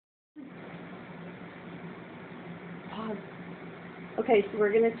Okay, so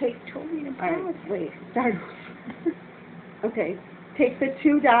we're going to take, Told me to all right, pause. wait, start. Okay, take the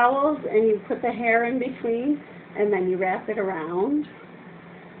 2 dowels and you put the hair in between, and then you wrap it around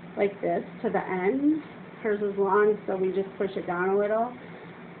like this to the end. Hers is long, so we just push it down a little.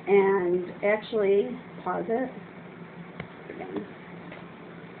 And actually, pause it. Again.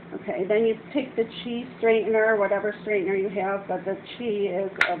 Okay, then you take the Chi straightener, whatever straightener you have, but the Chi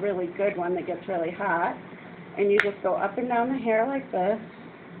is a really good one that gets really hot. And you just go up and down the hair like this.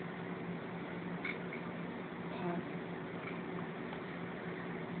 Pause.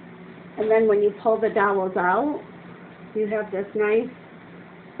 And then when you pull the dowels out, you have this nice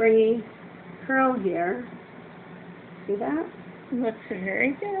springy curl here. See that? Looks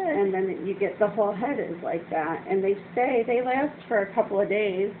very good. And then you get the whole head is like that. And they last for a couple of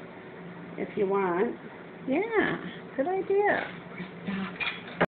days if you want. Yeah, good idea.